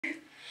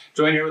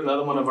Joined here with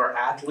another one of our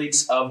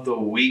athletes of the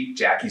week,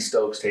 Jackie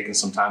Stokes, taking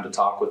some time to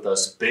talk with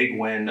us. Big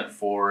win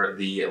for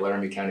the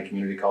Laramie County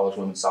Community College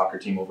women's soccer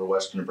team over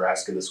Western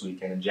Nebraska this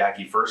weekend. And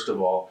Jackie, first of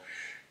all,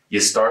 you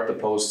start the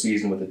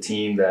postseason with a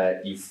team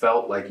that you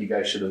felt like you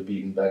guys should have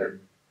beaten better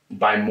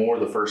by more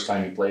the first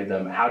time you played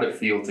them. How did it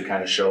feel to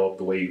kind of show up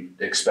the way you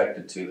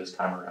expected to this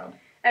time around?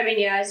 I mean,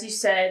 yeah, as you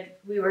said,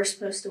 we were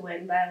supposed to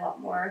win by a lot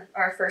more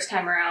our first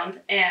time around.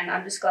 And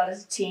I'm just glad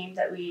as a team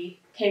that we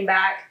came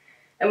back.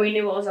 And we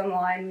knew what was on the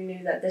line. We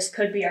knew that this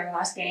could be our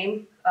last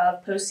game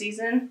of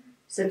postseason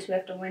since we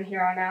have to win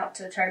here on out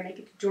to try to make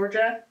it to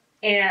Georgia.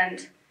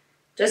 And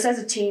just as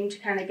a team to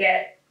kind of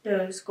get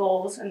those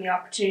goals and the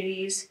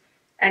opportunities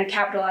and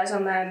capitalize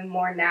on them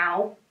more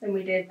now than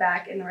we did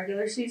back in the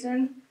regular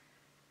season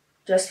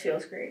just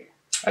feels great.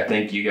 I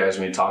think you guys,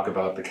 when you talk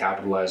about the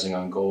capitalizing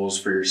on goals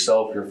for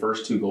yourself, your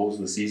first 2 goals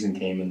of the season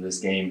came in this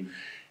game.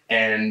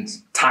 And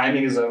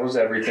timing is always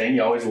everything.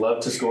 You always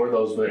love to score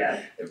those. But yeah.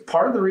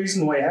 Part of the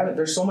reason why you haven't,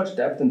 there's so much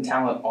depth and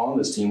talent on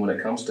this team when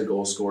it comes to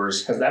goal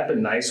scorers. Has that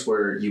been nice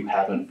where you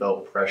haven't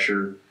felt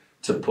pressure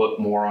to put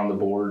more on the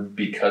board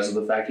because of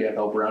the fact you have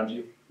help around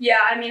you? Yeah,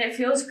 I mean, it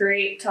feels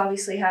great to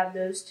obviously have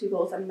those 2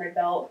 goals under my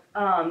belt.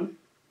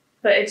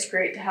 But it's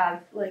great to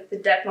have like the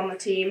depth on the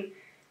team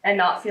and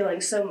not feeling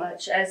so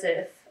much as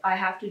if I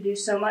have to do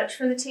so much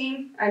for the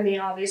team. I mean,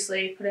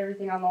 obviously, put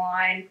everything on the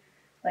line.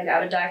 Like,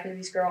 I would die for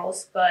these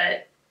girls,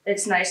 but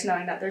it's nice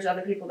knowing that there's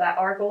other people that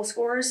are goal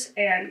scorers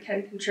and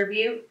can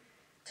contribute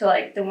to,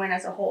 like, the win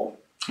as a whole.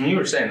 And you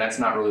were saying that's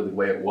not really the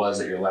way it was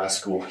at your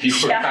last school. You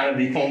were kind of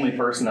the only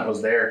person that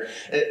was there.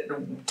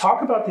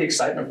 Talk about the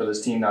excitement for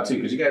this team now, too,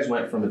 because you guys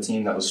went from a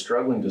team that was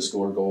struggling to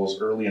score goals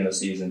early in the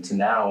season to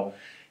now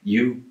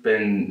you've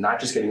been not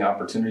just getting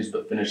opportunities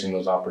but finishing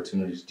those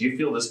opportunities. Do you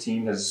feel this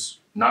team has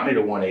not made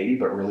a 180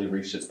 but really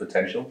reached its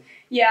potential?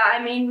 Yeah,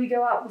 I mean, we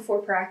go out before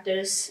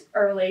practice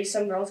early.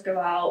 Some girls go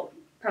out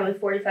probably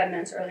 45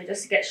 minutes early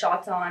just to get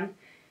shots on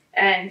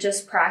and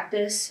just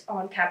practice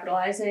on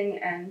capitalizing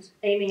and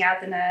aiming at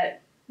the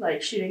net,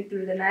 like shooting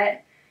through the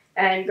net.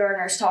 And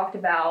Gardner's talked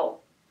about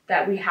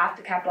that we have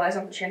to capitalize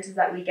on the chances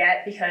that we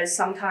get because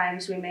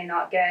sometimes we may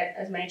not get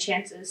as many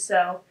chances.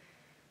 So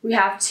we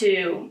have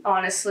to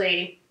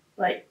honestly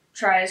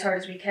try as hard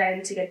as we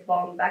can to get the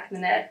ball in the back of the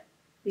net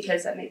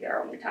because that may be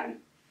our only time.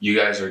 You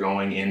guys are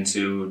going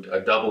into a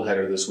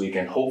doubleheader this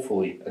weekend,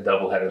 hopefully a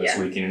doubleheader this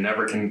weekend. You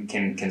never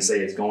can say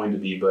it's going to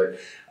be, but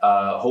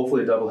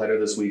hopefully a doubleheader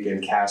this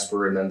weekend,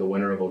 Casper and then the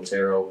winner of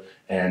Otero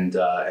and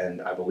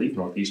I believe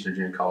Northeastern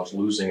Junior College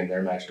losing in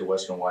their match to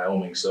Western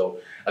Wyoming. So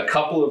a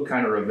couple of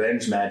kind of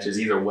revenge matches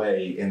either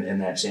way in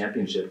that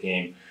championship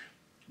game.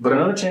 But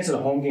another chance at a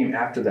home game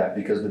after that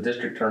because the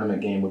district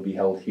tournament game would be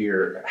held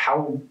here.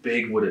 How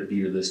big would it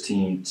be to this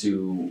team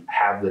to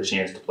have the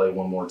chance to play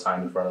one more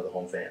time in front of the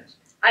home fans?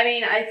 I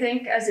mean, I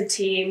think as a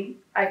team,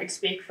 I could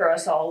speak for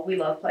us all. We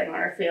love playing on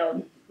our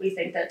field. We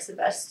think that's the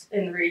best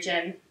in the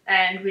region.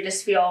 And we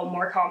just feel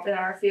more confident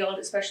on our field,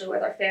 especially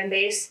with our fan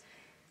base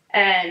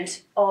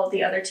and all of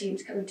the other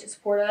teams coming to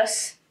support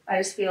us. I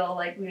just feel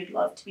like we would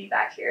love to be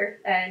back here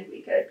and we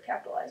could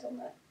capitalize on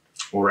that.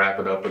 We'll wrap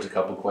it up with a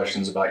couple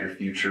questions about your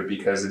future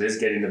because it is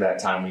getting to that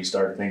time when you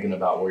start thinking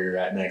about where you're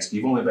at next.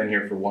 You've only been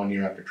here for 1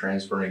 year after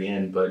transferring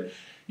in, but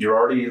you're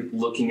already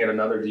looking at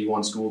another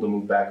D1 school to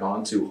move back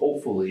on to,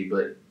 hopefully.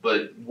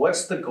 But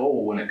what's the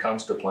goal when it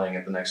comes to playing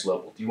at the next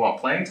level? Do you want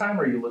playing time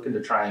or are you looking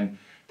to try and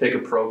pick a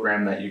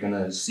program that you're going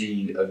to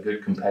see a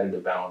good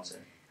competitive balance in?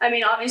 I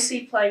mean,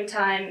 obviously playing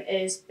time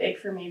is big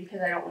for me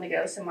because I don't want to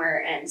go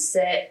somewhere and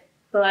sit.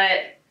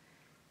 But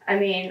I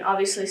mean,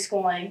 obviously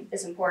schooling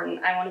is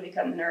important. I want to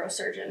become a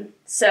neurosurgeon.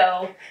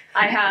 So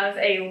I have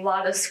a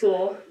lot of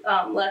school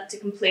left to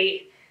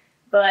complete.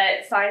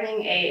 But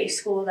finding a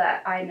school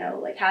that I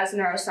know has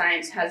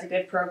neuroscience, has a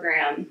good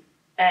program,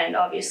 and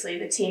obviously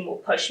the team will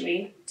push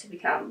me to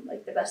become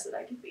the best that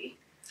I can be.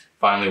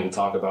 Finally, we'll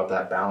talk about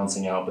that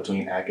balancing out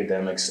between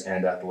academics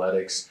and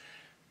athletics.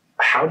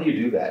 How do you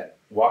do that?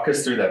 Walk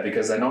us through that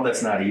because I know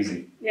that's not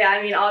easy. Yeah,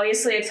 I mean,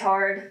 obviously it's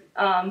hard.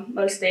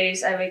 Most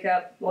days I wake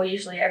up,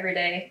 usually every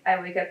day,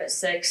 I wake up at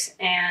 6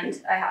 and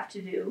I have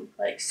to do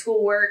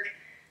schoolwork,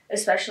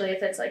 especially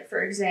if it's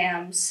for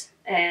exams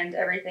and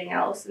everything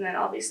else. And then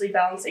obviously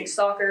balancing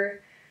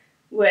soccer,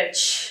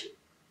 which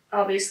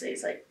obviously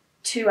is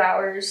 2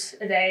 hours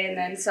a day and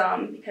then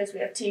some because we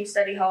have team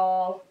study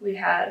hall, we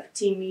have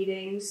team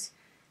meetings,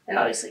 and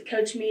obviously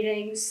coach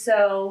meetings.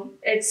 So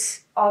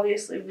it's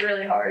obviously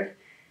really hard.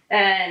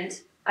 And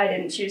I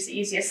didn't choose the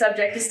easiest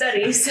subject to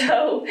study.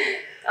 So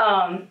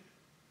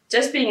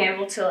just being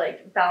able to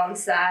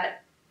balance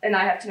that, and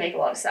I have to make a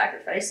lot of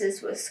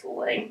sacrifices with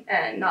schooling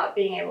and not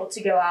being able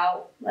to go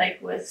out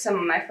with some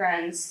of my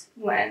friends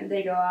when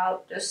they go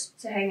out just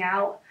to hang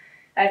out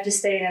I have to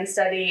stay and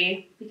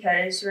study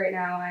because right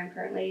now I'm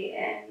currently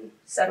in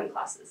 7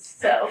 classes.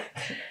 So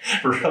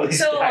really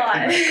so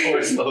stacking that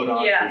course load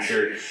on Yeah. for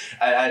sure.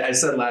 I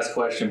said last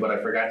question, but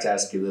I forgot to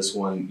ask you this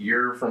one.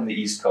 You're from the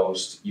East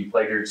Coast. You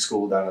played your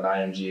school down at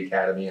IMG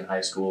Academy in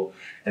high school,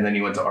 and then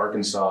you went to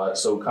Arkansas.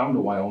 So coming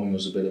to Wyoming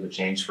was a bit of a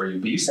change for you.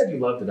 But you said you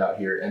loved it out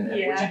here. And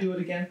would you do it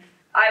again?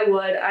 I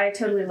would. I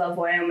totally love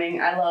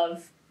Wyoming. I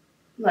love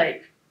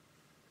like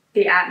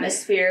the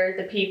atmosphere,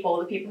 the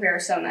people here are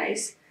so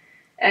nice.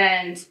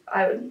 And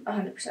I would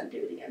 100% do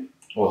it again.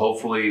 Well,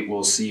 hopefully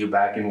we'll see you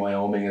back in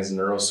Wyoming as a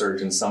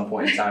neurosurgeon some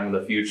point in time in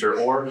the future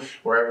or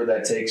wherever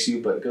that takes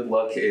you. But good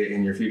luck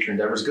in your future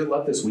endeavors. Good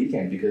luck this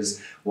weekend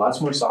because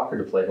lots more soccer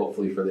to play,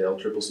 hopefully, for the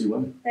LCCC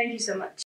women. Thank you so much.